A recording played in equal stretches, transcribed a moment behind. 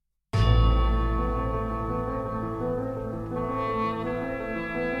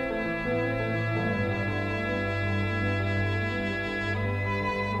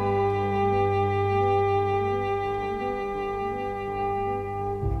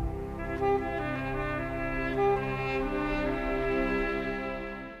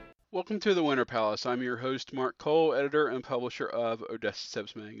Welcome to the Winter Palace. I'm your host, Mark Cole, editor and publisher of Odessa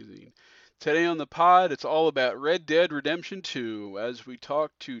Steps Magazine. Today on the pod, it's all about Red Dead Redemption 2 as we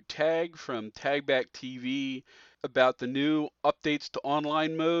talk to Tag from Tagback TV about the new updates to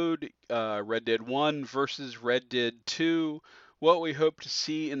online mode, Red Dead 1 versus Red Dead 2, what we hope to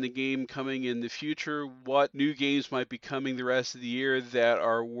see in the game coming in the future, what new games might be coming the rest of the year that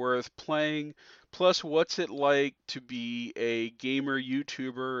are worth playing. Plus, what's it like to be a gamer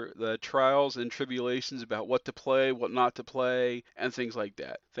YouTuber, the trials and tribulations about what to play, what not to play, and things like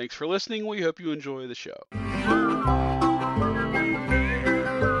that. Thanks for listening. We hope you enjoy the show.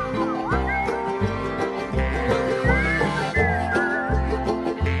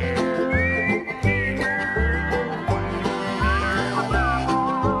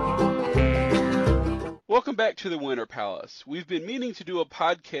 Welcome back to the Winter Palace. We've been meaning to do a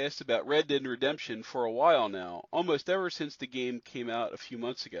podcast about Red Dead Redemption for a while now, almost ever since the game came out a few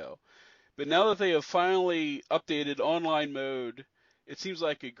months ago. But now that they have finally updated online mode, it seems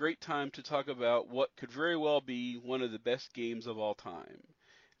like a great time to talk about what could very well be one of the best games of all time.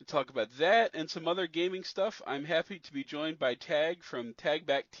 To talk about that and some other gaming stuff, I'm happy to be joined by Tag from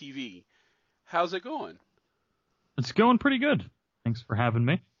Tagback TV. How's it going? It's going pretty good. Thanks for having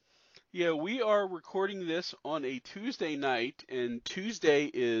me. Yeah, we are recording this on a Tuesday night, and Tuesday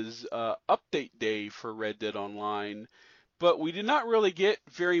is update day for Red Dead Online, but we did not really get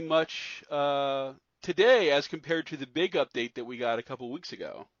very much today as compared to the big update that we got a couple weeks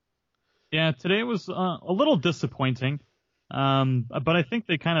ago. Yeah, today was a little disappointing, but I think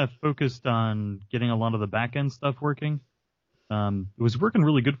they kind of focused on getting a lot of the back-end stuff working. It was working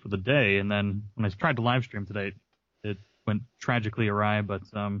really good for the day, and then when I tried to live stream today, it went tragically awry, but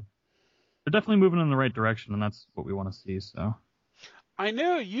they're definitely moving in the right direction, and that's what we want to see. So, I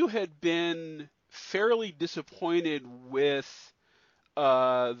know you had been fairly disappointed with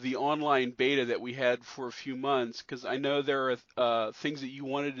the online beta that we had for a few months, because I know there are things that you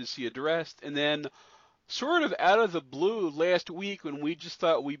wanted to see addressed, and then sort of out of the blue last week when we just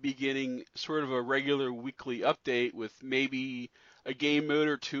thought we'd be getting sort of a regular weekly update with maybe a game mode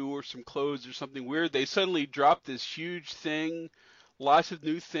or two or some clothes or something weird, they suddenly dropped this huge thing. Lots of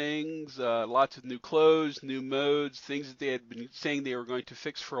new things, lots of new clothes, new modes, things that they had been saying they were going to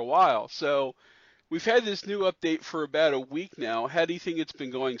fix for a while. So we've had this new update for about a week now. How do you think it's been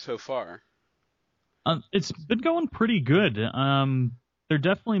going so far? It's been going pretty good. They're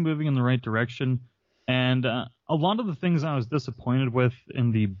definitely moving in the right direction. And a lot of the things I was disappointed with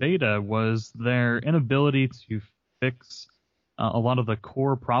in the beta was their inability to fix a lot of the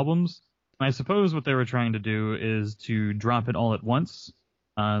core problems. And I suppose what they were trying to do is to drop it all at once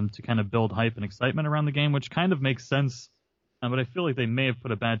to kind of build hype and excitement around the game, which kind of makes sense. But I feel like they may have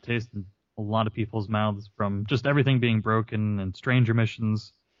put a bad taste in a lot of people's mouths from just everything being broken and stranger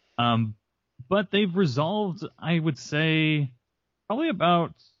missions. But they've resolved, I would say, probably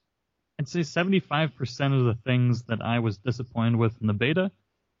about, I'd say 75% of the things that I was disappointed with in the beta.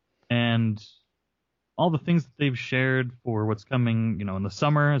 And all the things that they've shared for what's coming, in the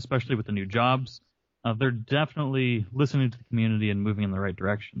summer, especially with the new jobs, they're definitely listening to the community and moving in the right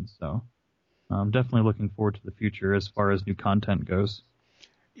direction. So I'm definitely looking forward to the future as far as new content goes.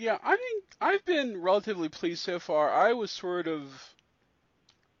 Yeah, I think I've been relatively pleased so far. I was sort of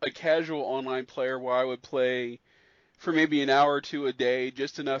a casual online player where I would play for maybe an hour or two a day,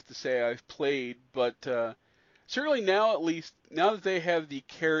 just enough to say I've played. But certainly now, at least, now that they have the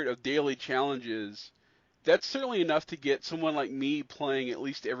carrot of daily challenges, that's certainly enough to get someone like me playing at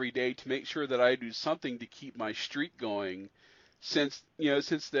least every day to make sure that I do something to keep my streak going. Since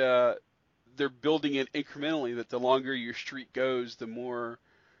they're building it incrementally, that the longer your streak goes, the more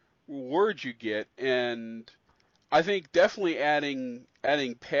rewards you get. And I think definitely adding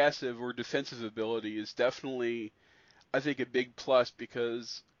passive or defensive ability is definitely, I think, a big plus,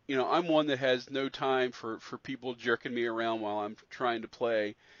 because I'm one that has no time for people jerking me around while I'm trying to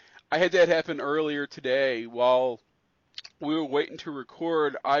play. I had that happen earlier today while we were waiting to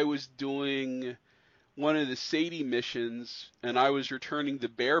record. I was doing one of the Sadie missions, and I was returning the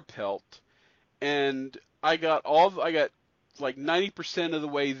bear pelt, and I got like 90% of the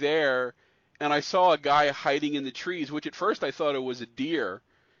way there, and I saw a guy hiding in the trees, which at first I thought it was a deer,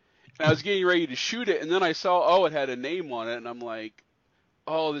 and I was getting ready to shoot it, and then I saw, it had a name on it, and I'm like,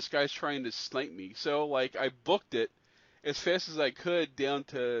 oh, this guy's trying to snipe me. So I booked it as fast as I could down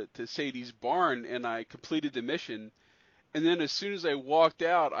to Sadie's barn, and I completed the mission. And then as soon as I walked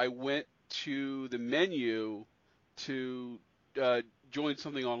out, I went to the menu to join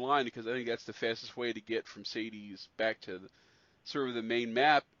something online, because I think that's the fastest way to get from Sadie's back to sort of the main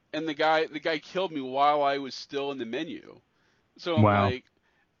map. And the guy killed me while I was still in the menu. So I'm Wow. like,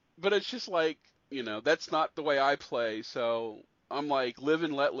 but it's just like, that's not the way I play. So I'm like, live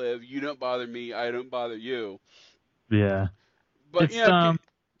and let live. You don't bother me. I don't bother you. Yeah. But It's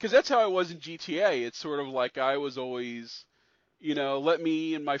because that's how I was in GTA. It's sort of like I was always, let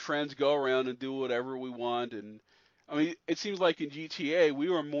me and my friends go around and do whatever we want. And I mean, it seems like in GTA we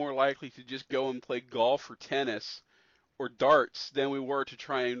were more likely to just go and play golf or tennis or darts than we were to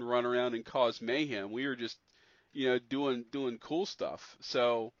try and run around and cause mayhem. We were just, doing cool stuff.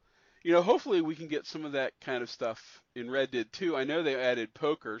 So, hopefully we can get some of that kind of stuff in Red Dead too. I know they added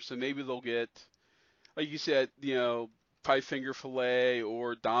poker, so maybe they'll get, like you said, five finger fillet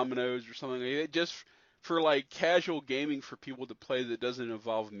or dominoes or something like that, just for like casual gaming for people to play that doesn't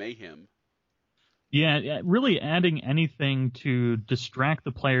involve mayhem. yeah, really adding anything to distract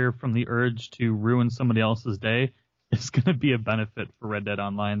the player from the urge to ruin somebody else's day is going to be a benefit for Red Dead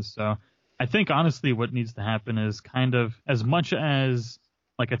Online. So I think honestly what needs to happen is kind of as much as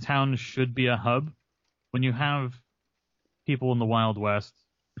like a town should be a hub, when you have people in the Wild West,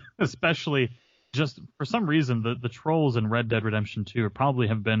 especially just for some reason, the trolls in Red Dead Redemption 2 probably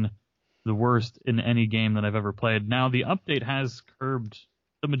have been the worst in any game that I've ever played. Now, the update has curbed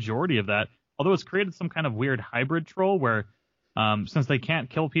the majority of that, although it's created some kind of weird hybrid troll where, since they can't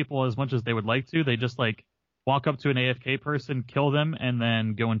kill people as much as they would like to, they just like walk up to an AFK person, kill them, and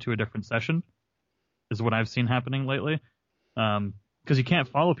then go into a different session, is what I've seen happening lately. Because you can't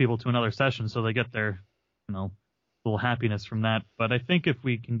follow people to another session, so they get their, little happiness from that. But I think if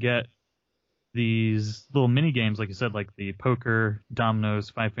we can get these little mini games, like you said, like the poker, dominoes,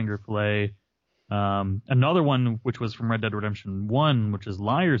 five finger fillet, another one which was from Red Dead Redemption 1, which is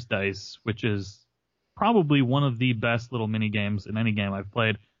Liar's Dice, which is probably one of the best little mini games in any game I've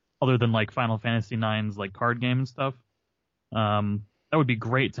played, other than like Final Fantasy IX's like card game and stuff. That would be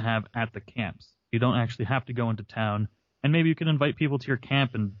great to have at the camps. You don't actually have to go into town, and maybe you can invite people to your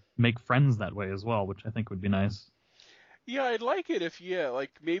camp and make friends that way as well, which I think would be nice. Yeah, I'd like it if,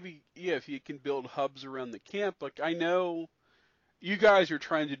 like maybe, if you can build hubs around the camp. Like I know you guys were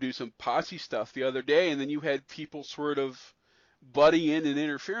trying to do some posse stuff the other day, and then you had people sort of butting in and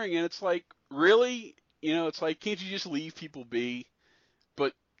interfering, and it's like, really? It's like, can't you just leave people be?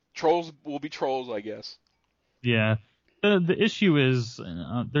 But trolls will be trolls, I guess. Yeah. The issue is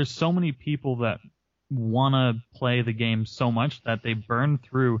there's so many people that want to play the game so much that they burn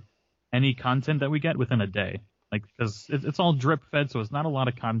through any content that we get within a day. Like, because it's all drip fed, so it's not a lot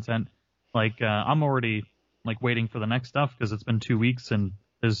of content. Like, I'm already like waiting for the next stuff because it's been 2 weeks, and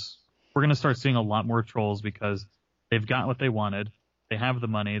we're gonna start seeing a lot more trolls because they've got what they wanted, they have the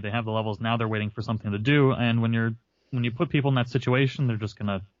money, they have the levels. Now they're waiting for something to do, and when you put people in that situation, they're just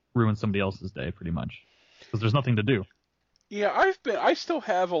gonna ruin somebody else's day pretty much because there's nothing to do. Yeah, I still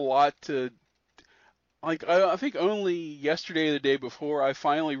have a lot to, like, I think only yesterday or the day before I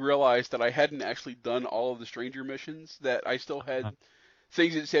finally realized that I hadn't actually done all of the stranger missions, that I still had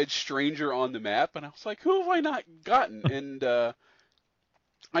things that said stranger on the map, and I was like, who have I not gotten? And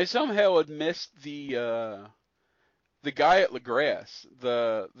I somehow had missed the guy at LaGrasse,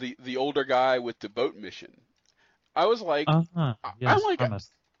 the older guy with the boat mission. I was like, I'm Yes, like, premise.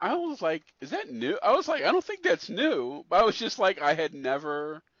 I was like, is that new? I was like, I don't think that's new. But I was just like, I had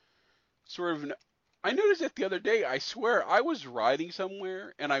never sort of. I noticed it the other day. I swear, I was riding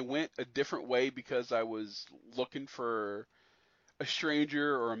somewhere and I went a different way because I was looking for a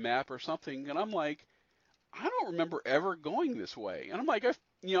stranger or a map or something. And I'm like, I don't remember ever going this way. And I'm like,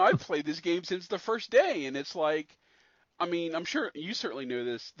 I've played this game since the first day, and it's like, I mean, I'm sure you certainly know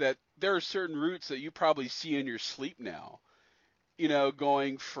this, that there are certain routes that you probably see in your sleep now.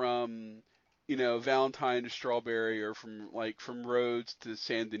 Going from, Valentine to Strawberry, or from Rhodes to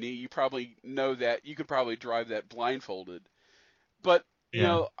Saint Denis. You probably know that. You could probably drive that blindfolded. But,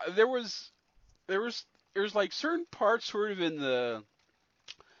 Yeah. there was like certain parts sort of in the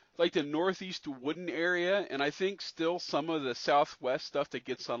northeast Wooden area, and I think still some of the southwest stuff that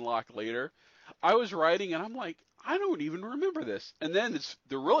gets unlocked later. I was riding and I'm like, I don't even remember this. And then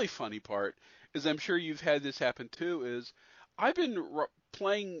the really funny part is, I'm sure you've had this happen too, is I've been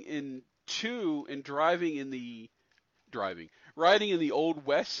playing in 2 and riding in the Old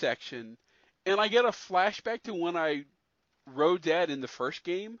West section, and I get a flashback to when I rode that in the first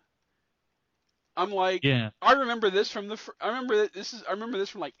game. I'm like, Yeah. I remember this from I remember this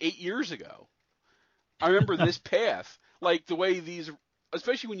from like 8 years ago. I remember this path, like the way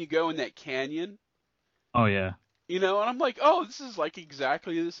especially when you go in that canyon, Oh yeah. and I'm like, oh, this is like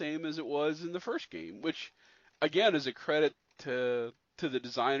exactly the same as it was in the first game, which again is a credit to the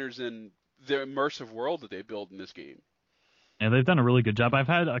designers and the immersive world that they build in this game. Yeah, they've done a really good job. I've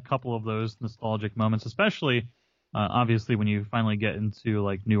had a couple of those nostalgic moments, especially Obviously, when you finally get into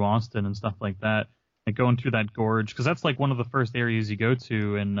like New Austin and stuff like that, like going through that gorge, because that's like one of the first areas you go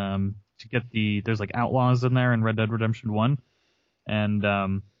to, and to get there's like outlaws in there in Red Dead Redemption 1, and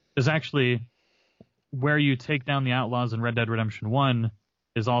there's actually where you take down the outlaws in Red Dead Redemption 1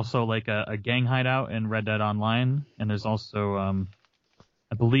 is also like a gang hideout in Red Dead Online, and there's also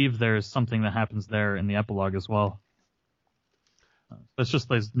I believe there's something that happens there in the epilogue as well. It's just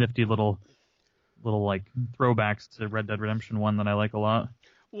these nifty little like throwbacks to Red Dead Redemption 1 that I like a lot.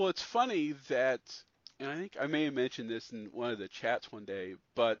 Well, it's funny that, and I think I may have mentioned this in one of the chats one day,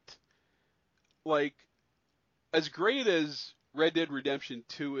 but like as great as Red Dead Redemption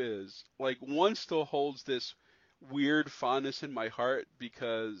 2 is, like one still holds this weird fondness in my heart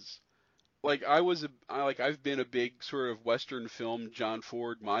because like I've been a big sort of Western film John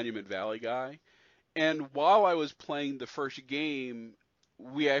Ford Monument Valley guy, and while I was playing the first game,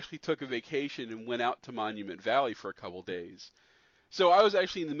 we actually took a vacation and went out to Monument Valley for a couple days. So I was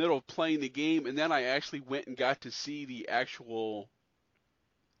actually in the middle of playing the game, and then I actually went and got to see the actual,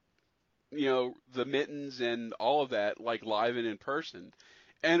 the mittens and all of that, like live and in person,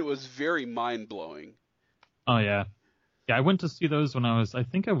 and it was very mind blowing. Oh yeah, yeah. I went to see those when I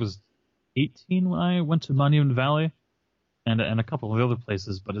think I was 18 when I went to Monument Valley, and a couple of other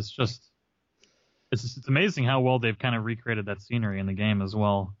places. But it's amazing how well they've kind of recreated that scenery in the game as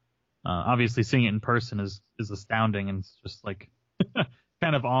well. Obviously, seeing it in person is astounding, and it's just like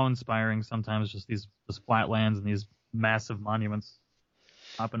kind of awe-inspiring sometimes. Just these flat lands and these massive monuments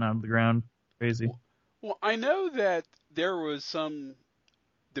popping out of the ground, crazy. Well, I know that there was some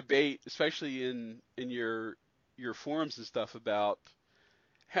debate, especially in your forums and stuff, about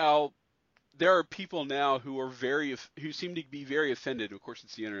how there are people now who seem to be very offended. Of course,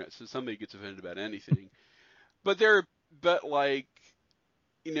 it's the internet, so somebody gets offended about anything. But like,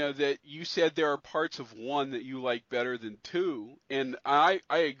 that you said there are parts of one that you like better than two, and I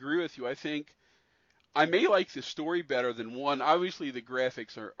agree with you. I think I may like the story better than one. Obviously, the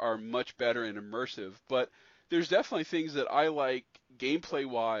graphics are much better and immersive, but there's definitely things that I like gameplay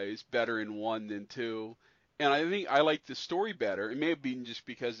wise better in one than two. And I think I like the story better. It may have been just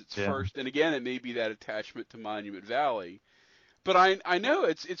because it's Yeah. first, and again, it may be that attachment to Monument Valley. But I know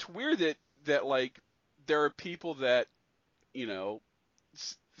it's weird that like there are people that you know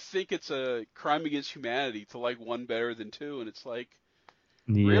think it's a crime against humanity to like one better than two, and it's like,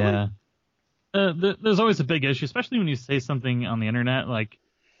 really? Yeah. There's always a big issue, especially when you say something on the internet. Like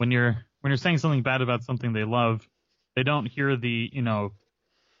when you're saying something bad about something they love, they don't hear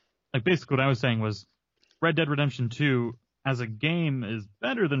like basically what I was saying was Red Dead Redemption 2 as a game is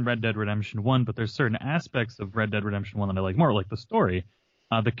better than Red Dead Redemption 1, but there's certain aspects of Red Dead Redemption 1 that I like more, like the story,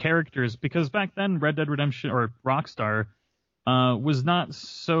 the characters, because back then Red Dead Redemption or Rockstar was not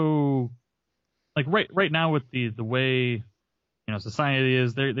so like right now with the way society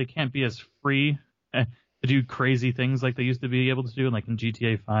is, they can't be as free to do crazy things like they used to be able to do, like in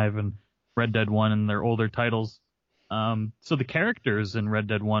GTA 5 and Red Dead 1 and their older titles. So the characters in Red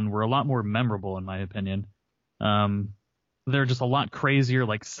Dead 1 were a lot more memorable, in my opinion. They're just a lot crazier,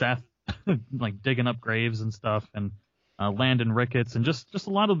 like Seth, like digging up graves and stuff, and Landon Ricketts, and just a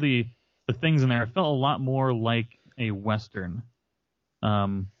lot of the things in there. It felt a lot more like a Western.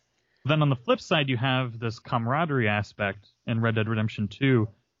 Then on the flip side, you have this camaraderie aspect in Red Dead Redemption 2,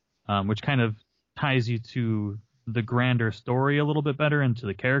 which kind of ties you to the grander story a little bit better and to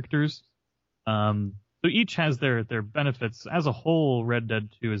the characters. So each has their benefits. As a whole, Red Dead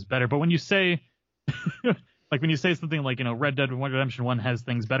 2 is better. But when you say, like when you say something like, Red Dead Redemption 1 has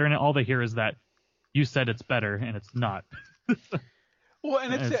things better in it, all they hear is that you said it's better and it's not. Well,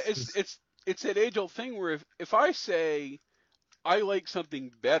 and it's that age old thing where if I say I like something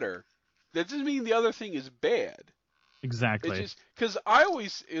better, that doesn't mean the other thing is bad. Exactly. It's just because I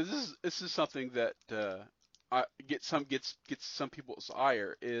always this is something that I gets some people's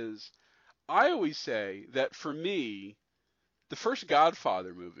ire is I always say that for me the first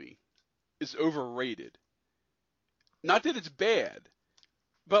Godfather movie is overrated. Not that it's bad,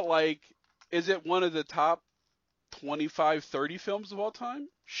 but like, is it one of the top 25, 30 films of all time?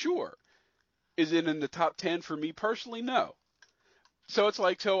 Sure. Is it in the top 10 for me personally? No. So it's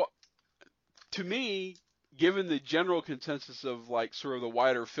like, so to me, given the general consensus of like sort of the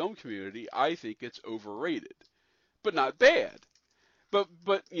wider film community, I think it's overrated, but not bad. But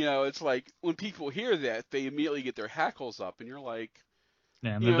it's like when people hear that, they immediately get their hackles up, and you're like,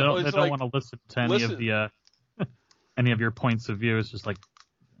 Yeah, and they it's don't like, want to listen to any of the any of your points of view. It's just like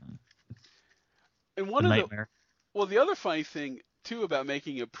and a one of the nightmare. well, the other funny thing too about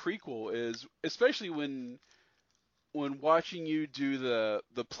making a prequel is, especially when watching you do the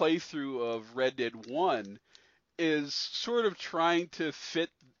playthrough of Red Dead 1, is sort of trying to fit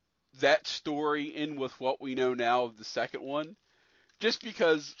that story in with what we know now of the second one, just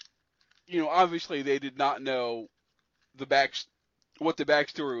because, obviously they did not know what the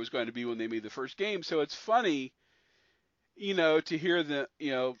backstory was going to be when they made the first game. So it's funny, to hear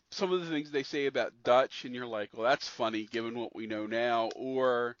some of the things they say about Dutch, and you're like, well, that's funny given what we know now,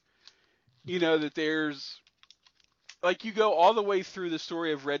 or, that there's, like, you go all the way through the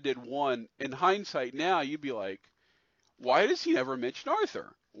story of Red Dead 1, in hindsight now, you'd be like, why does he never mention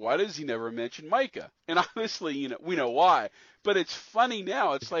Arthur? Why does he never mention Micah? And obviously, we know why. But it's funny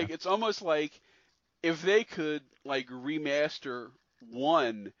now. It's like, it's almost like if they could, like, remaster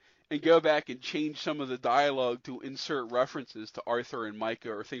 1 and go back and change some of the dialogue to insert references to Arthur and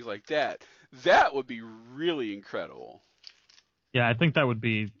Micah or things like that, that would be really incredible. Yeah, I think that would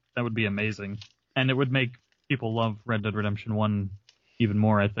be amazing. And it would make people love Red Dead Redemption 1 even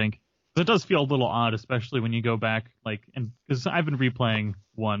more, I think. It does feel a little odd, especially when you go back, because I've been replaying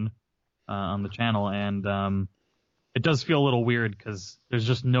 1 on the channel, and it does feel a little weird because there's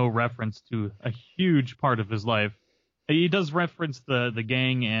just no reference to a huge part of his life. He does reference the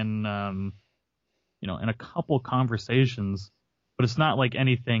gang in a couple conversations, but it's not like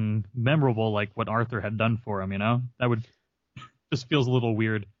anything memorable like what Arthur had done for him. That would just feels a little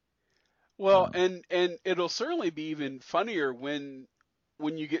weird. Well, and it'll certainly be even funnier when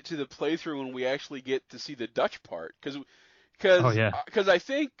you get to the playthrough and we actually get to see the Dutch part, because I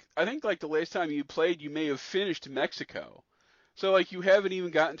think like the last time you played, you may have finished Mexico, so like you haven't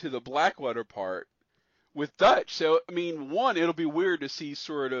even gotten to the Blackwater part with Dutch. So I mean, it'll be weird to see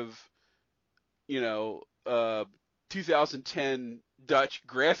sort of 2010 Dutch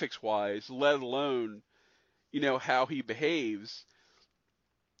graphics wise, let alone how he behaves.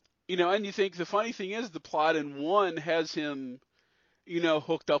 And you think the funny thing is the plot in 1 has him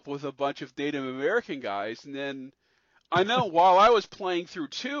hooked up with a bunch of Native American guys. And then I know while I was playing through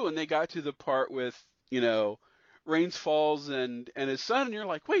 2 and they got to the part with, Rains Falls and his son, and you're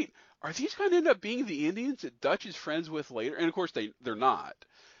like, wait, are these going to end up being the Indians that Dutch is friends with later? And of course they're not.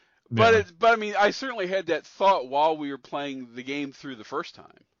 Yeah. But I mean, I certainly had that thought while we were playing the game through the first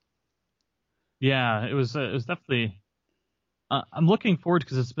time. Yeah, it was definitely. I'm looking forward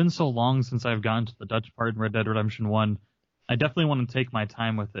because it's been so long since I've gotten to the Dutch part in Red Dead Redemption 1. I definitely want to take my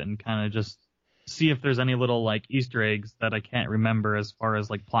time with it and kind of just see if there's any little like Easter eggs that I can't remember as far as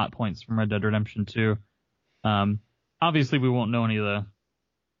like plot points from Red Dead Redemption 2. Obviously, we won't know any of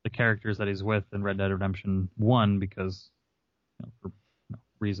the characters that he's with in Red Dead Redemption 1 because for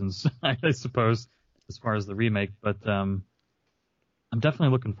reasons, I suppose, as far as the remake. But I'm definitely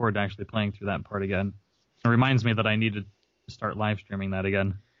looking forward to actually playing through that part again. It reminds me that I needed to start live streaming that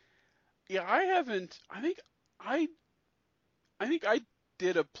again. Yeah, I haven't. I think I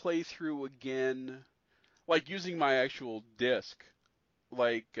did a playthrough again, like using my actual disc,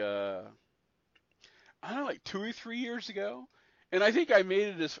 like I don't know, like 2 or 3 years ago. And I think I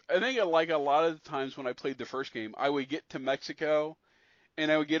made it I think like a lot of the times when I played the first game, I would get to Mexico,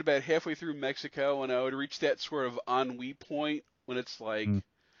 and I would get about halfway through Mexico, and I would reach that sort of ennui point when it's like,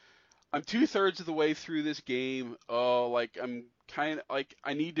 I'm 2/3 of the way through this game. Oh, like I'm kind of like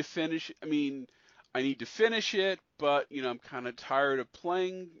I need to finish. I mean, I need to finish it, but I'm kind of tired of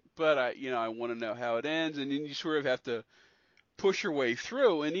playing. But I want to know how it ends, and then you sort of have to push your way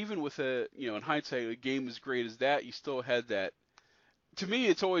through. And even with in hindsight, a game as great as that, you still had that. To me,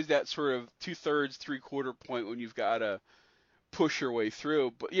 it's always that sort of 2/3, 3/4 point when you've got to push your way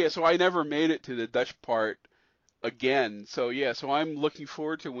through. But yeah, so I never made it to the Dutch part again. So yeah, so I'm looking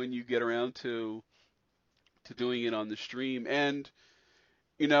forward to when you get around to doing it on the stream, and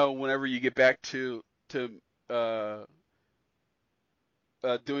whenever you get back to uh,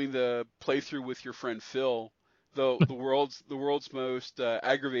 doing the playthrough with your friend Phil, the world's most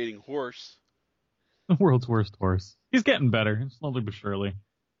aggravating horse. The world's worst horse. He's getting better, slowly but surely.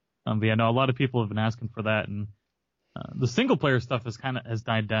 But yeah, no, a lot of people have been asking for that, and the single player stuff has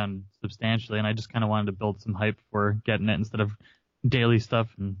died down substantially, and I just kind of wanted to build some hype for getting it instead of daily stuff.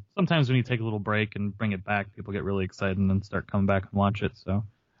 And sometimes when you take a little break and bring it back, people get really excited and then start coming back and watch it. So,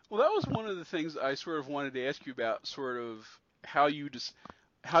 well, that was one of the things I sort of wanted to ask you about, sort of how you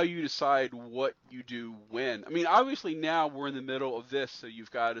decide what you do when. I mean, obviously now we're in the middle of this, so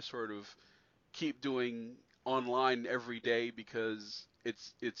you've got to sort of keep doing online every day because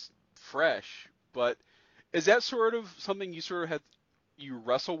it's fresh. But is that sort of something you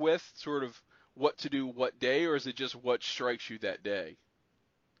wrestle with, sort of what to do what day, or is it just what strikes you that day?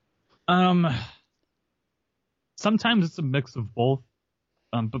 Sometimes it's a mix of both,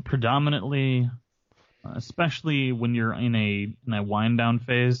 but predominantly, especially when you're in a wind down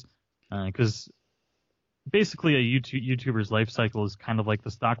phase, because basically a YouTuber's life cycle is kind of like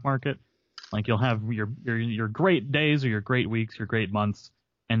the stock market. Like you'll have your great days or your great weeks, your great months,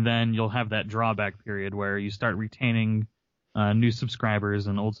 and then you'll have that drawback period where you start retaining new subscribers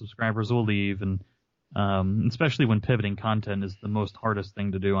and old subscribers will leave, and especially when pivoting content is the most hardest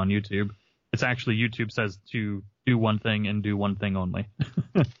thing to do on YouTube. It's actually YouTube says to do one thing and do one thing only,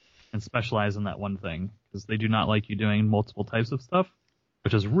 and specialize in that one thing because they do not like you doing multiple types of stuff,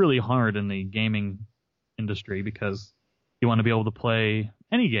 which is really hard in the gaming industry because you want to be able to play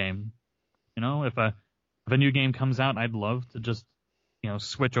any game. You know, if a new game comes out, I'd love to just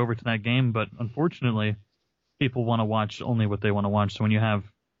switch over to that game, but unfortunately, people want to watch only what they want to watch. So when you have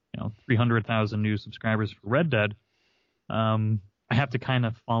 300,000 new subscribers for Red Dead, I have to kind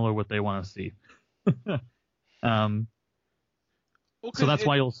of follow what they want to see. Well, So that's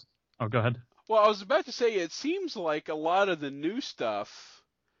why you'll. Oh, go ahead. Well, I was about to say it seems like a lot of the new stuff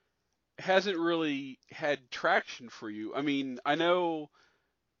hasn't really had traction for you. I mean, I know,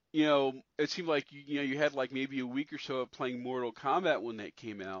 it seemed like you had like maybe a week or so of playing Mortal Kombat when that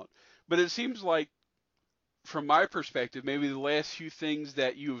came out, but it seems like, from my perspective, maybe the last few things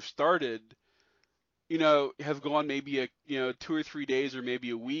that you have started, have gone maybe 2 or 3 days or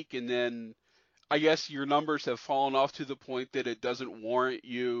maybe a week, and then I guess your numbers have fallen off to the point that it doesn't warrant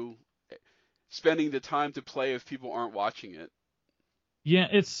you spending the time to play if people aren't watching it. Yeah,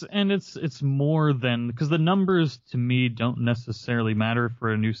 it's more than because the numbers to me don't necessarily matter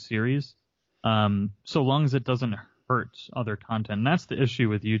for a new series, so long as it doesn't hurt other content. And that's the issue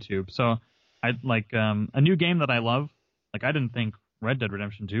with YouTube. So I like a new game that I love. Like I didn't think Red Dead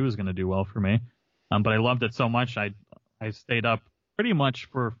Redemption 2 was going to do well for me, but I loved it so much I stayed up pretty much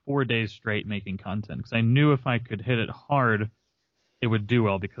for 4 days straight making content because I knew if I could hit it hard, it would do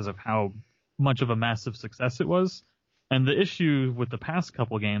well because of how much of a massive success it was. And the issue with the past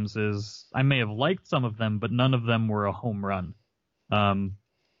couple games is I may have liked some of them, but none of them were a home run.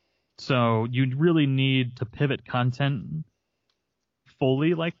 So you really need to pivot content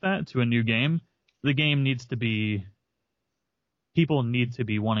fully like that to a new game. The game needs to be, people need to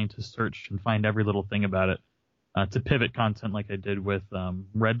be wanting to search and find every little thing about it to pivot content like I did with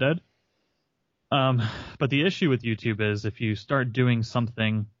Red Dead. But the issue with YouTube is if you start doing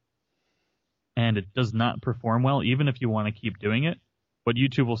something and it does not perform well, even if you want to keep doing it, what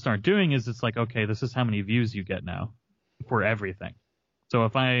YouTube will start doing is it's like, okay, this is how many views you get now for everything. So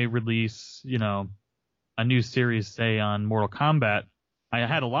if I release, a new series, say on Mortal Kombat, I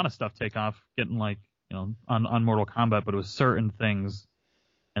had a lot of stuff take off, getting like, on Mortal Kombat, but it was certain things.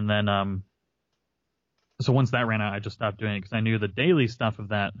 And then, so once that ran out, I just stopped doing it because I knew the daily stuff of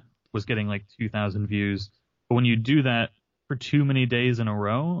that was getting like 2,000 views. But when you do that for too many days in a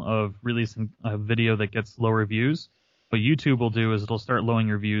row of releasing a video that gets lower views, what YouTube will do is it'll start lowering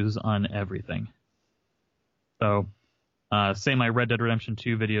your views on everything. So, say my Red Dead Redemption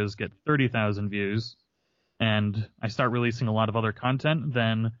 2 videos get 30,000 views, and I start releasing a lot of other content,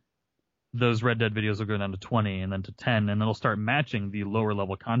 then those Red Dead videos will go down to 20 and then to 10, and it'll start matching the lower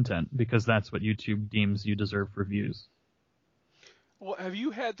level content because that's what YouTube deems you deserve for views. Well, have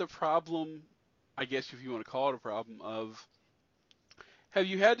you had the problem, I guess if you want to call it a problem, of have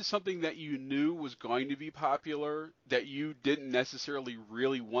you had something that you knew was going to be popular that you didn't necessarily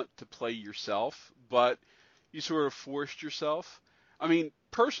really want to play yourself, but you sort of forced yourself? I mean,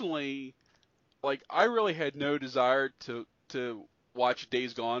 personally, like I really had no desire to watch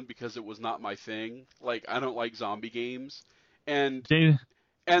Days Gone because it was not my thing. Like I don't like zombie games, and Dave,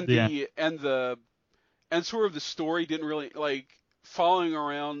 and yeah. and sort of the story didn't really like following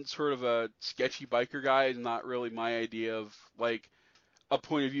around sort of a sketchy biker guy is not really my idea of like a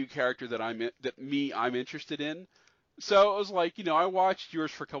point of view character that I'm interested in. So it was like, I watched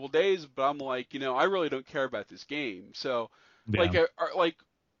yours for a couple days, but I'm like, I really don't care about this game. So Yeah. like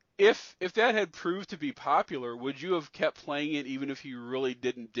if that had proved to be popular, would you have kept playing it even if you really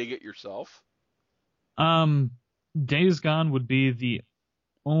didn't dig it yourself? Days Gone would be the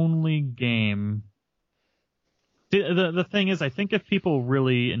only game. The thing is, I think if people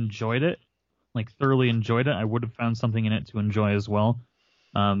really enjoyed it, like thoroughly enjoyed it, I would have found something in it to enjoy as well.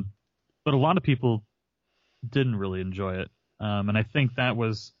 But a lot of people didn't really enjoy it. And I think that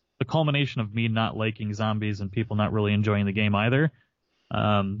was the culmination of me not liking zombies and people not really enjoying the game either,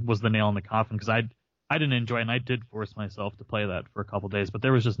 was the nail in the coffin because I didn't enjoy it and I did force myself to play that for a couple days, but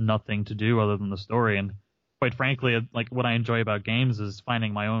there was just nothing to do other than the story. And quite frankly, like what I enjoy about games is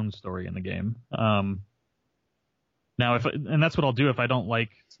finding my own story in the game. Now, and that's what I'll do if I don't like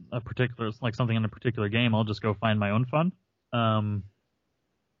something in a particular game, I'll just go find my own fun.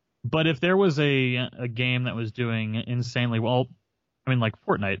 But if there was a game that was doing insanely well, I mean, like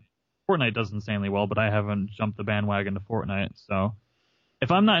Fortnite Fortnite does insanely well, but I haven't jumped the bandwagon to Fortnite. So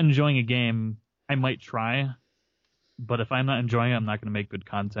if I'm not enjoying a game, I might try. But if I'm not enjoying it, I'm not going to make good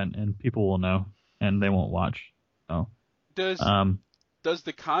content, and people will know, and they won't watch. So, Does um, does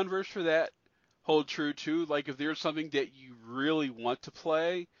the converse for that hold true too? Like if there's something that you really want to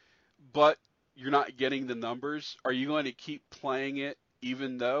play, but you're not getting the numbers, are you going to keep playing it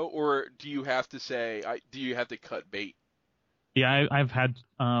even though, or do you have to say, do you have to cut bait? yeah, I've had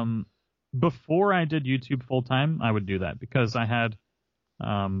before I did YouTube full time, I would do that because I had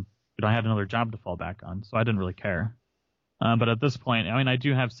another job to fall back on, so I didn't really care. But at this point, I mean, I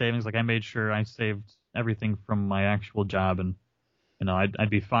do have savings. Like I made sure I saved everything from my actual job, and I'd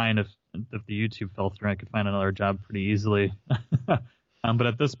be fine if the YouTube fell through. I could find another job pretty easily. But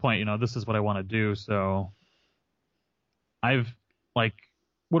at this point, this is what I want to do. So I've like,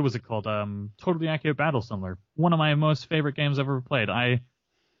 what was it called? Totally Accurate Battle Similar. One of my most favorite games I've ever played. I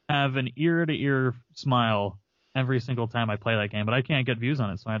have an ear-to-ear smile every single time I play that game, but I can't get views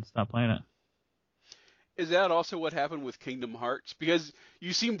on it, so I had to stop playing it. Is that also what happened with Kingdom Hearts? Because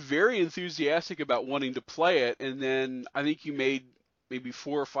you seemed very enthusiastic about wanting to play it, and then I think you made maybe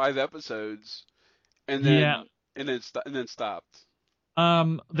 4 or 5 episodes, and Yeah. then stopped.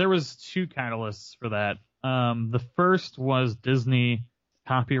 There was two catalysts for that. The first was Disney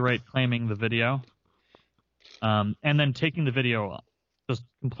copyright claiming the video, and then taking the video just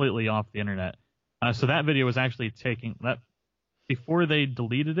completely off the internet. So that video was actually taking that before they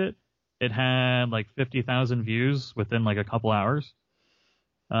deleted it. It had like 50,000 views within like a couple hours,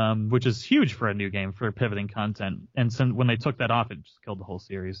 which is huge for a new game for pivoting content. And so when they took that off, it just killed the whole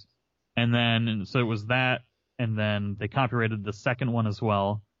series. So it was that, and then they copyrighted the second one as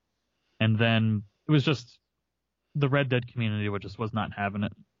well. And then it was just the Red Dead community, which just was not having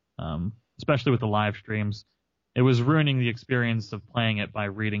it, especially with the live streams. It was ruining the experience of playing it by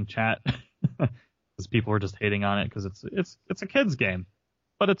reading chat because people were just hating on it because it's a kid's game,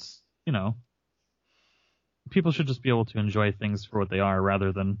 but it's people should just be able to enjoy things for what they are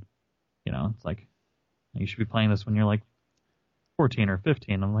rather than, it's like, you should be playing this when you're like 14 or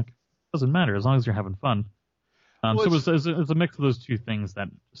 15. I'm like, it doesn't matter as long as you're having fun. So it was a mix of those two things that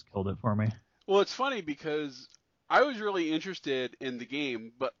just killed it for me. Well, it's funny because I was really interested in the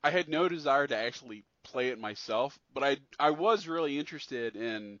game, but I had no desire to actually play it myself. But I was really interested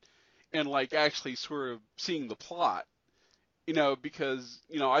in like actually sort of seeing the plot. Because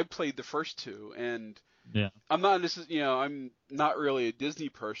I played the first two, and Yeah. I'm not really a Disney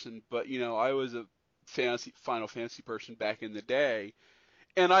person, but I was a Final Fantasy person back in the day,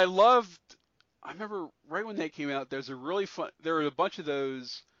 and I remember right when they came out, there were a bunch of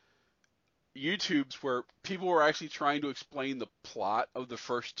those YouTubes where people were actually trying to explain the plot of the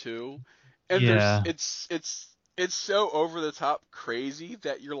first two, and Yeah. it's so over the top crazy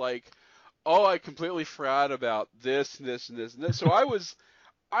that you're like, oh, I completely forgot about this and this and this and this. So I was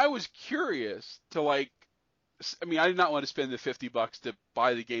curious to I did not want to spend the $50 to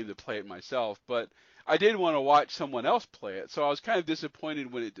buy the game to play it myself, but I did want to watch someone else play it. So I was kind of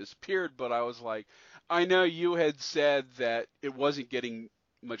disappointed when it disappeared, but I was like, I know you had said that it wasn't getting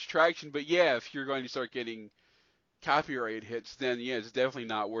much traction, but yeah, if you're going to start getting copyright hits, then yeah, it's definitely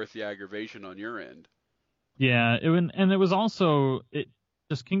not worth the aggravation on your end. Yeah. And it was also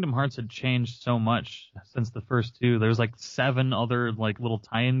just Kingdom Hearts had changed so much since the first two. There's like 7 other like little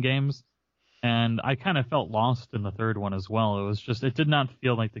tie-in games, and I kind of felt lost in the third one as well. It did not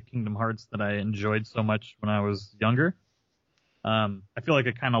feel like the Kingdom Hearts that I enjoyed so much when I was younger. I feel like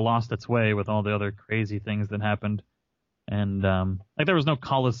it kind of lost its way with all the other crazy things that happened, and like there was no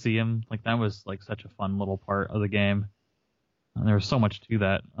Coliseum. Like that was like such a fun little part of the game, and there was so much to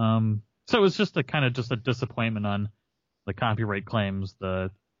that. So it was just a disappointment on the copyright claims,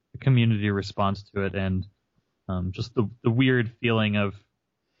 the community response to it, and just the weird feeling of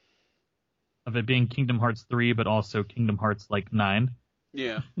it being Kingdom Hearts 3, but also Kingdom Hearts like 9.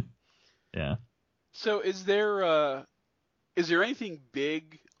 Yeah. Yeah. So is there anything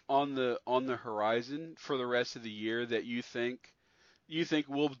big on the horizon for the rest of the year that you think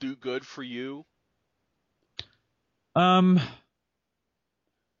will do good for you?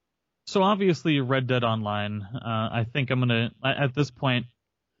 So obviously Red Dead Online. I think at this point,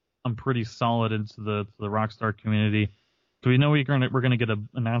 I'm pretty solid into the Rockstar community. So we know we're gonna get an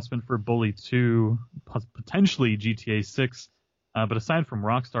announcement for Bully 2, potentially GTA 6. But aside from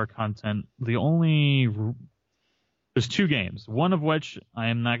Rockstar content, there's 2 games. One of which I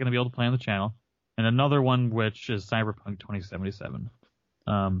am not gonna be able to play on the channel, and another one which is Cyberpunk 2077.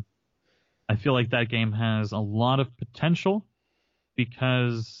 I feel like that game has a lot of potential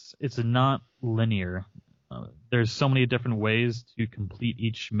because it's not linear. There's so many different ways to complete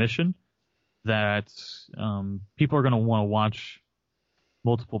each mission that people are going to want to watch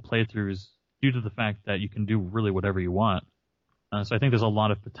multiple playthroughs due to the fact that you can do really whatever you want. So I think there's a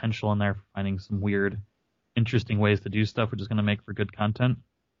lot of potential in there for finding some weird, interesting ways to do stuff, which is going to make for good content.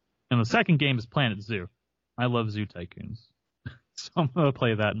 And the second game is Planet Zoo. I love Zoo Tycoons. So I'm going to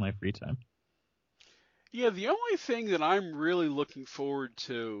play that in my free time. Yeah, the only thing that I'm really looking forward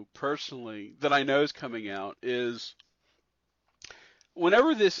to personally that I know is coming out is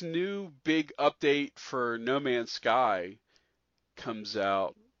whenever this new big update for No Man's Sky comes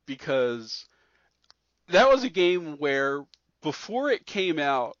out, because that was a game where before it came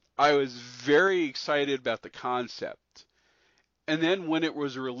out, I was very excited about the concept. And then when it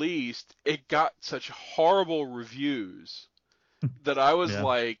was released, it got such horrible reviews that I was Yeah.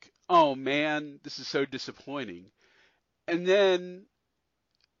 like, oh man, this is so disappointing. And then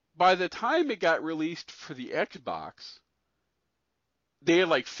by the time it got released for the Xbox, they had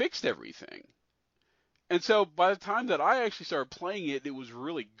like fixed everything. And so by the time that I actually started playing it, it was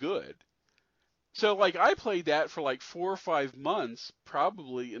really good. So like I played that for like 4 or 5 months,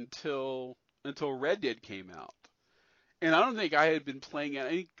 probably until Red Dead came out. And I don't think I had been playing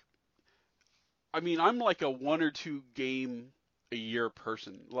it. I mean, I'm like a 1 or 2 game a year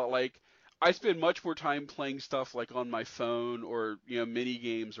person. Like I spend much more time playing stuff like on my phone or mini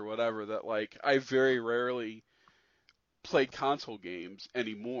games or whatever that like I very rarely play console games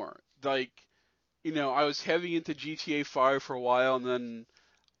anymore. Like I was heavy into GTA 5 for a while, and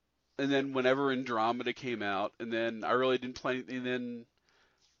then whenever Andromeda came out, and then I really didn't play. And then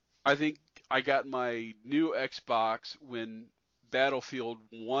I think I got my new Xbox when Battlefield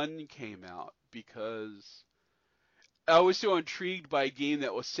 1 came out because I was so intrigued by a game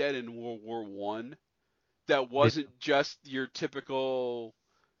that was set in World War One that Yeah. wasn't just your typical,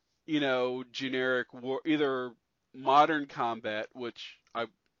 generic war, either modern combat, which I'm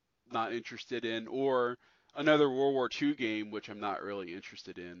not interested in, or another World War II game, which I'm not really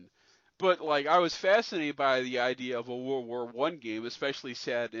interested in. But like I was fascinated by the idea of a World War One game, especially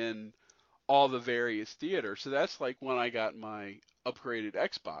set in all the various theaters. So that's like when I got my upgraded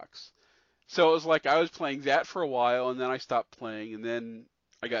Xbox. So it was like I was playing that for a while, and then I stopped playing, and then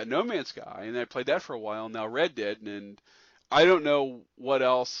I got No Man's Sky, and then I played that for a while, and now Red Dead, and I don't know what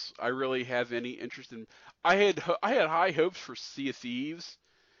else I really have any interest in. I had high hopes for Sea of Thieves,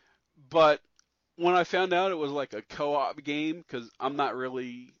 but when I found out it was like a co-op game, because I'm not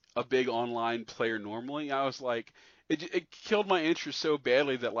really a big online player normally, I was like, it killed my interest so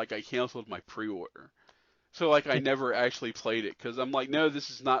badly that like I canceled my pre-order. So like I never actually played it because I'm like, no, this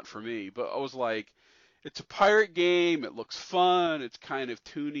is not for me. But I was like, it's a pirate game. It looks fun. It's kind of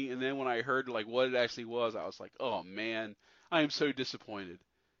toony. And then when I heard like what it actually was, I was like, oh man, I am so disappointed.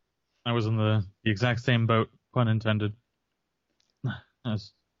 I was in the exact same boat, pun intended. I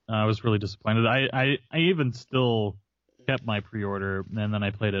was really disappointed. I even still kept my pre-order, and then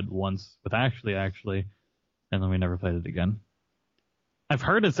I played it once with actually, and then we never played it again. I've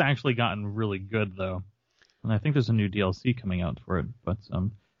heard it's actually gotten really good, though. And I think there's a new DLC coming out for it, but I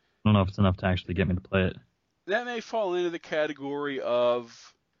don't know if it's enough to actually get me to play it. That may fall into the category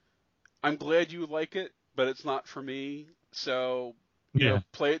of I'm glad you like it, but it's not for me. So Yeah.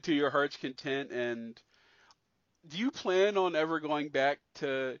 play it to your heart's content. And do you plan on ever going back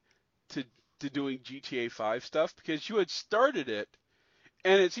to to doing GTA 5 stuff? Because you had started it,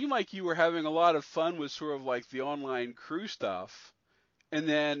 and it seemed like you were having a lot of fun with sort of like the online crew stuff. And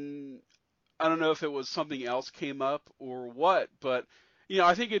then I don't know if it was something else came up or what, but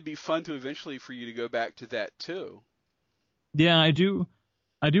I think it'd be fun to eventually for you to go back to that too. Yeah, I do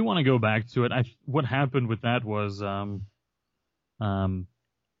want to go back to it. What happened with that was um, I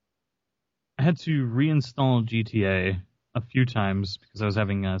had to reinstall GTA a few times because I was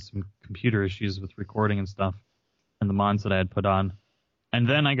having some computer issues with recording and stuff and the mods that I had put on. And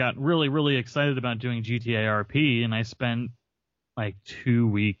then I got really, really excited about doing GTA RP, and I spent like 2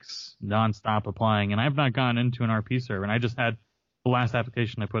 weeks nonstop applying, and I've not gone into an RP server. And I just had the last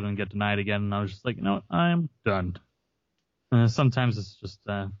application I put in get denied again, and I was just like, I'm done. Sometimes it's just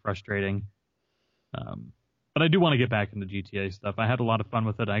frustrating. But I do want to get back into GTA stuff. I had a lot of fun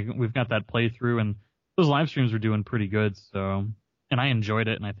with it. We've got that playthrough, and those live streams were doing pretty good. So, and I enjoyed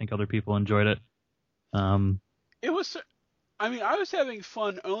it, and I think other people enjoyed it. It was, I mean, I was having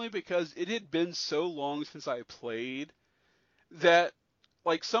fun only because it had been so long since I played that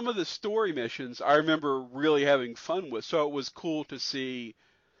like some of the story missions I remember really having fun with. So it was cool to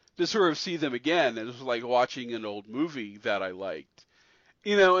sort of see them again. It was like watching an old movie that I liked.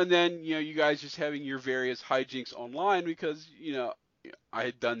 And then, you guys just having your various hijinks online because, I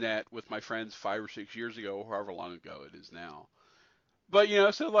had done that with my friends 5 or 6 years ago, or however long ago it is now. But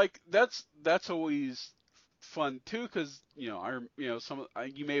so like that's always fun too, because you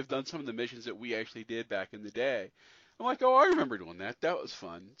may have done some of the missions that we actually did back in the day. I'm like, oh, I remember doing that. That was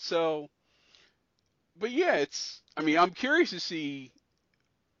fun. So, but yeah, I mean, I'm curious to see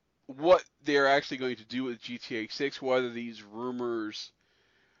what they're actually going to do with GTA 6, whether these rumors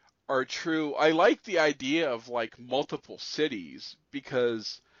are true. I like the idea of like multiple cities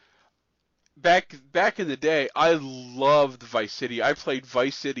because back in the day, I loved Vice City. I played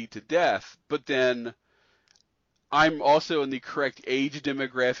Vice City to death, but then I'm also in the correct age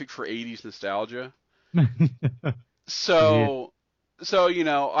demographic for 80s nostalgia. Yeah. So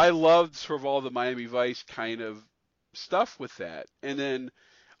I loved sort of all the Miami Vice kind of stuff with that. And then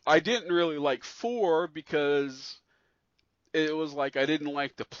I didn't really like 4 because it was like I didn't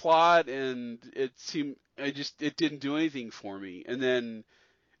like the plot and it didn't do anything for me. And then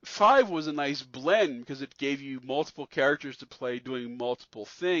 5 was a nice blend because it gave you multiple characters to play doing multiple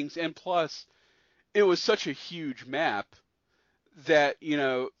things, and plus it was such a huge map that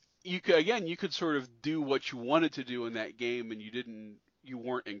you could sort of do what you wanted to do in that game, and you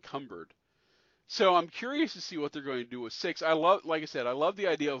weren't encumbered. So I'm curious to see what they're going to do with 6. Like I said, I love the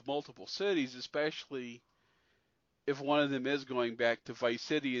idea of multiple cities, especially if one of them is going back to Vice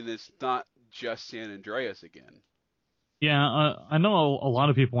City and it's not just San Andreas again. Yeah, I know a lot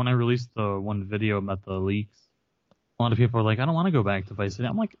of people, when I released the one video about the leaks, a lot of people are like, I don't want to go back to Vice City.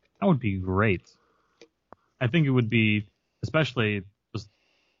 I'm like, that would be great. I think it would be, especially just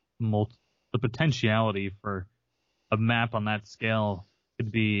the potentiality for a map on that scale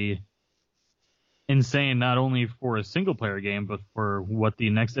could be insane, not only for a single player game, but for what the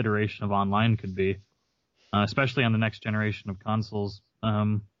next iteration of online could be, especially on the next generation of consoles.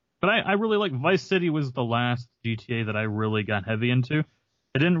 But I really like Vice City was the last GTA that I really got heavy into.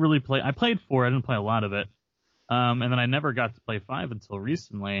 I didn't really play. I played 4. I didn't play a lot of it. And then I never got to play 5 until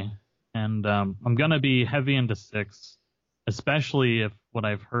recently. And I'm gonna be heavy into 6, especially if what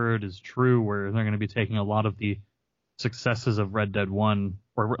I've heard is true, where they're gonna be taking a lot of the successes of Red Dead 1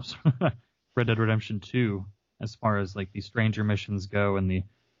 or Red Dead Redemption 2, as far as like the stranger missions go and the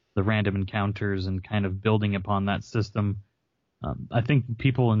random encounters and kind of building upon that system. I think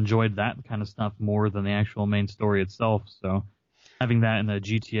people enjoyed that kind of stuff more than the actual main story itself. So having that in a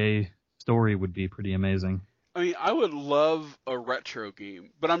GTA story would be pretty amazing. I mean, I would love a retro game,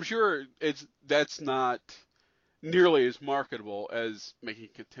 but I'm sure that's not nearly as marketable as making a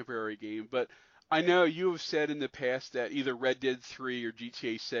contemporary game. But I know you have said in the past that either Red Dead 3 or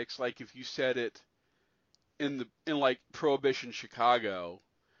GTA 6, like if you set it in like Prohibition Chicago,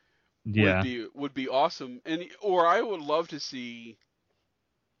 Yeah. would be awesome. Or I would love to see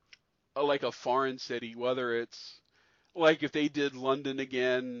like a foreign city, whether it's like if they did London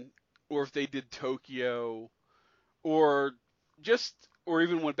again, or if they did Tokyo, or or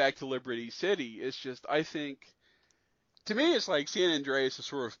even went back to Liberty City. It's just I think to me it's like San Andreas is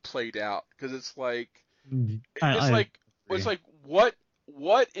sort of played out because it's I like it's agree. like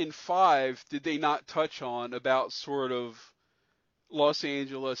what in 5 did they not touch on about sort of Los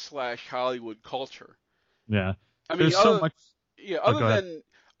Angeles slash Hollywood culture? Yeah. I mean, There's so much. Oh, other go ahead. than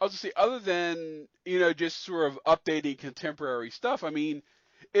I was to say other than just sort of updating contemporary stuff. I mean,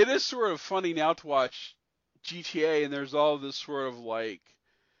 it is sort of funny now to watch GTA and there's all this sort of like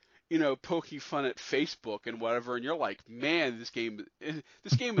poking fun at Facebook and whatever, and you're like, man, this game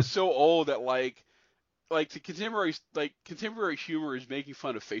is so old that the contemporary humor is making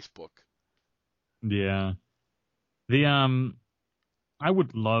fun of Facebook. Yeah. The I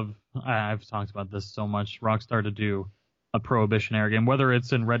would love. I've talked about this so much. Rockstar to do a Prohibition era game, whether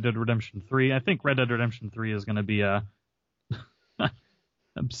it's in Red Dead Redemption 3. I think Red Dead Redemption 3 is going to be a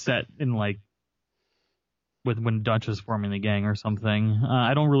set in like with when Dutch is forming the gang or something.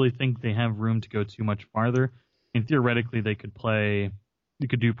 I don't really think they have room to go too much farther. I mean, theoretically, they could play. You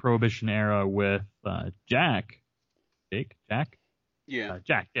could do Prohibition era with Jack, Jack, Yeah.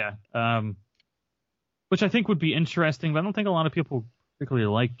 Jack, yeah. Which I think would be interesting, but I don't think a lot of people particularly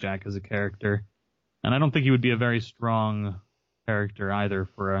like Jack as a character, and I don't think he would be a very strong character either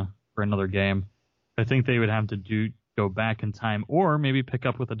for another game. I think they would have to go back in time, or maybe pick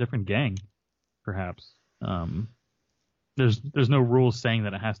up with a different gang, perhaps. Um, there's no rules saying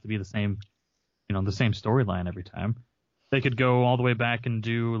that it has to be the same, the same storyline every time. They could go all the way back and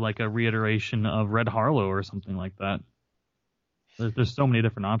do like a reiteration of Red Harlow or something like that. There's so many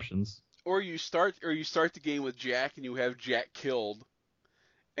different options. Or you start the game with Jack and you have Jack killed,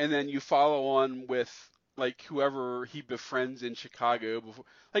 and then you follow on with like whoever he befriends in Chicago before.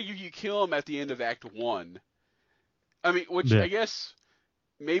 Like you kill him at the end of Act 1, I mean, which Yeah. I guess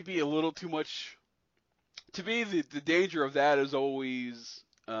may be a little too much. To me, the danger of that is always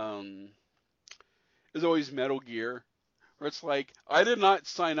Metal Gear, where it's like I did not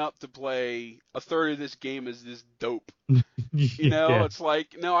sign up to play a third of this game as this dope. Yeah. It's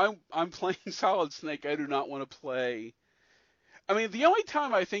like no, I'm playing Solid Snake. I do not want to play. I mean, the only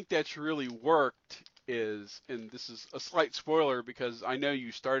time I think that's really worked is, and this is a slight spoiler because I know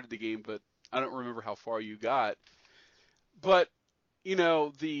you started the game, but I don't remember how far you got. But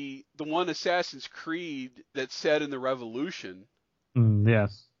the one Assassin's Creed that's set in the Revolution.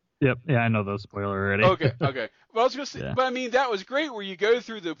 Yes. Yep. Yeah, I know those spoiler already. Okay, okay. Well, I was gonna say, Yeah. but I mean that was great where you go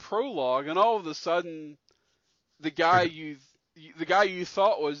through the prologue and all of a sudden the guy you the guy you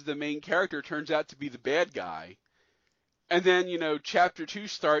thought was the main character turns out to be the bad guy. And then, chapter 2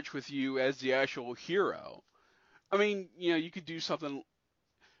 starts with you as the actual hero. I mean, you could do something,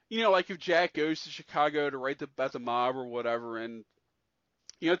 like if Jack goes to Chicago to write about the mob or whatever, and,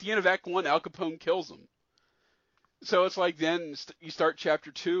 at the end of Act 1, Al Capone kills him. So it's like then you start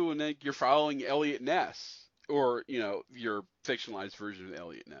chapter 2 and then you're following Elliot Ness, or, your fictionalized version of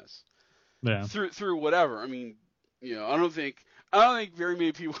Elliot Ness. Yeah. Through whatever. I mean, I don't think very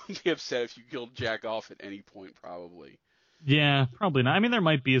many people would be upset if you killed Jack off at any point, probably. Yeah, probably not. I mean, there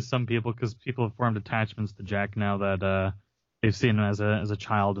might be some people because people have formed attachments to Jack now that they've seen him as a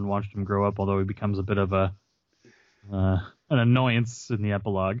child and watched him grow up. Although he becomes a bit of an annoyance in the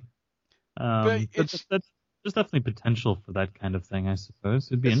epilogue. But There's definitely potential for that kind of thing, I suppose.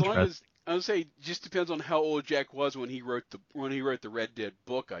 It'd be as long interesting. as I would say, it just depends on how old Jack was when he wrote the Red Dead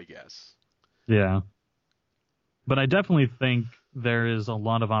book, I guess. Yeah. But I definitely think there is a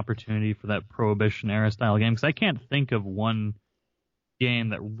lot of opportunity for that Prohibition era style game because I can't think of one game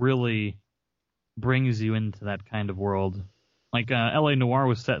that really brings you into that kind of world. Like L.A. Noire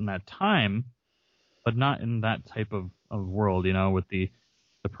was set in that time, but not in that type of world, with the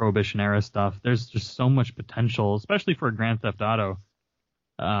Prohibition era stuff. There's just so much potential, especially for a Grand Theft Auto,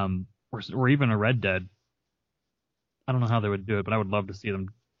 or even a Red Dead. I don't know how they would do it, but I would love to see them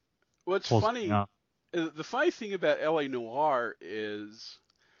What's pull something funny, off. the funny thing about L.A. Noire is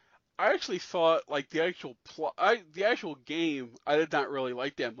I actually thought like the actual the actual game I did not really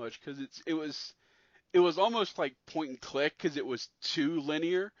like that much because it was almost like point and click because it was too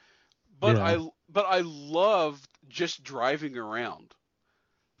linear. But Yeah. I loved just driving around.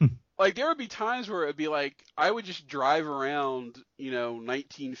 Like there would be times where it'd be like I would just drive around,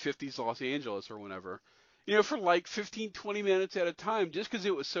 1950s Los Angeles or whatever, for like 15, 20 minutes at a time just because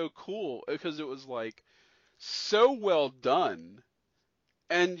it was so cool, because it was like so well done.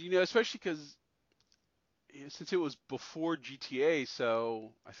 And, especially because since it was before GTA,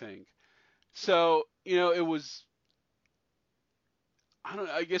 so I think. So, it was, I don't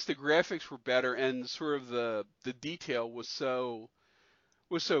know, I guess the graphics were better and sort of the detail was so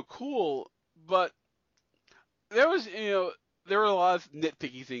cool, but there was, there were a lot of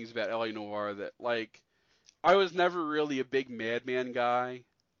nitpicky things about LA Noire that, like, I was never really a big Madman guy.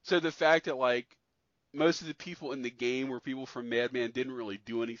 So the fact that, like, most of the people in the game were people from Madman didn't really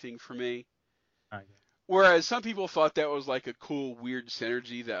do anything for me. Okay. Whereas some people thought that was, like, a cool, weird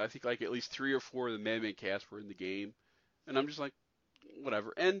synergy that I think, like, at least 3 or 4 of the Madman cast were in the game. And I'm just like,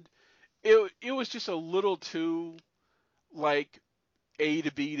 whatever. And it was just a little too, like, A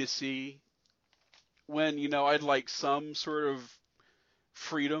to B to C when, I'd like some sort of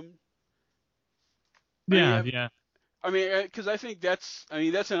freedom. I Yeah, mean, yeah. because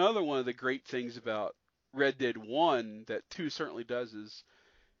that's another one of the great things about Red Dead 1 that 2 certainly does is,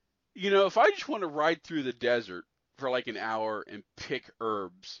 if I just want to ride through the desert for like an hour and pick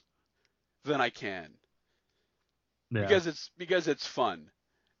herbs, then I can Yeah. because it's fun.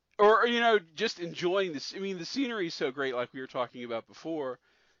 Or just enjoying this. I mean, the scenery is so great, like we were talking about before,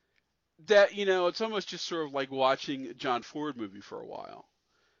 that it's almost just sort of like watching a John Ford movie for a while.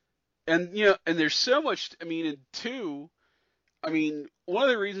 And and there's so much. I mean, in 2, I mean, one of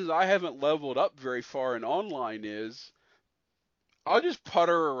the reasons I haven't leveled up very far in online is I'll just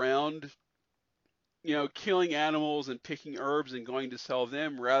putter around, killing animals and picking herbs and going to sell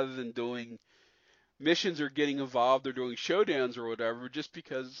them rather than doing missions or getting involved or doing showdowns or whatever, just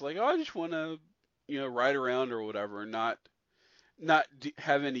because it's like, oh, I just want to, ride around or whatever and not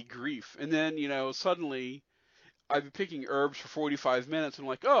have any grief. And then, suddenly I've been picking herbs for 45 minutes and I'm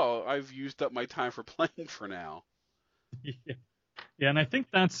like, oh, I've used up my time for playing for now. Yeah. Yeah, and I think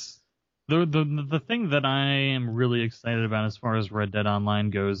that's the thing that I am really excited about as far as Red Dead Online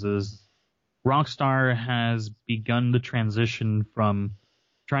goes is Rockstar has begun the transition from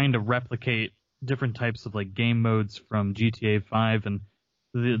trying to replicate different types of like game modes from GTA 5 and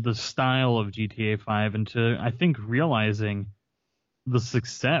the style of GTA 5 and to, I think, realizing the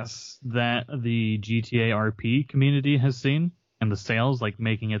success that the GTA RP community has seen and the sales, like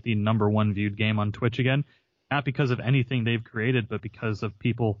making it the #1 viewed game on Twitch again, not because of anything they've created, but because of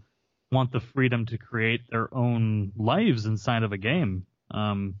people want the freedom to create their own lives inside of a game,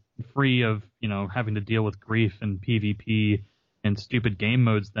 free of, having to deal with grief and PvP and stupid game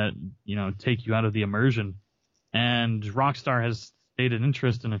modes that, take you out of the immersion. And Rockstar has stated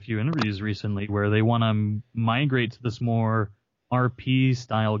interest in a few interviews recently where they want to migrate to this more RP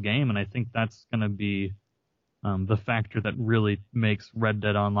style game, and I think that's going to be the factor that really makes Red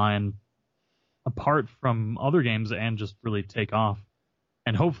Dead Online apart from other games and just really take off.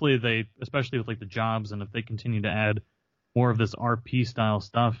 And hopefully they, especially with like the jobs, and if they continue to add more of this RP style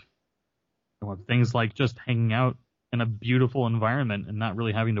stuff, things like just hanging out in a beautiful environment and not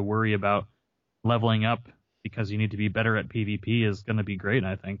really having to worry about leveling up because you need to be better at PvP is going to be great,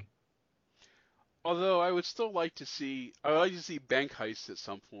 I think. Although I would still like to see, I would like to see bank heists at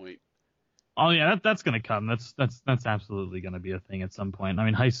some point. Oh yeah, that's going to come. That's absolutely going to be a thing at some point. I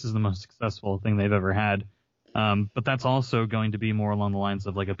mean, Heist is the most successful thing they've ever had, but that's also going to be more along the lines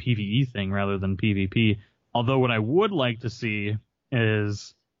of like a PvE thing rather than PvP. Although what I would like to see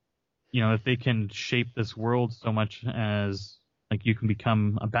is, if they can shape this world so much as like you can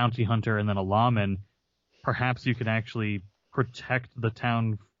become a bounty hunter and then a lawman, perhaps you could actually protect the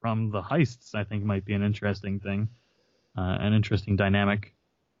town from the heists. I think might be an interesting thing, an interesting dynamic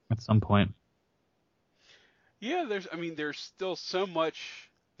at some point. Yeah, there's still so much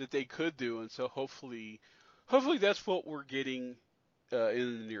that they could do, and so hopefully that's what we're getting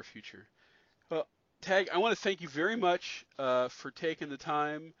in the near future. Well, Tag, I want to thank you very much for taking the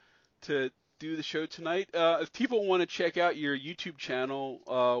time to do the show tonight. If people want to check out your YouTube channel,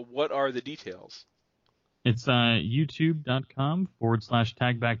 what are the details? It's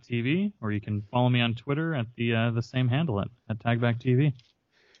youtube.com/tagbacktv, or you can follow me on Twitter at the same handle at tagbacktv.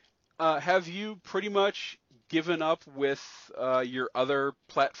 Have you pretty much given up with your other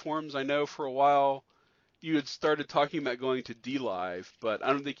platforms? I know for a while you had started talking about going to DLive, but I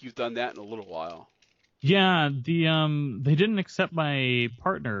don't think you've done that in a little while. Yeah, they didn't accept my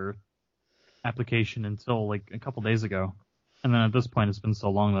partner application until like a couple days ago, and then at this point it's been so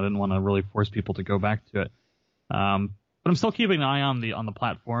long that I didn't want to really force people to go back to it. But I'm still keeping an eye on the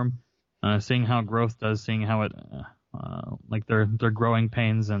platform, seeing how growth does, seeing how it like their growing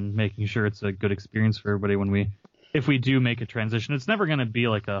pains, and making sure it's a good experience for everybody if we do make a transition. It's never going to be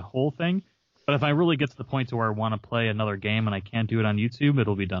like a whole thing, but if I really get to the point to where I want to play another game and I can't do it on YouTube,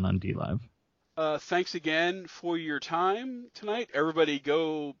 it'll be done on DLive. Thanks again for your time tonight. Everybody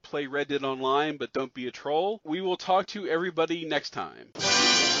go play Red Dead Online, but don't be a troll. We will talk to everybody next time.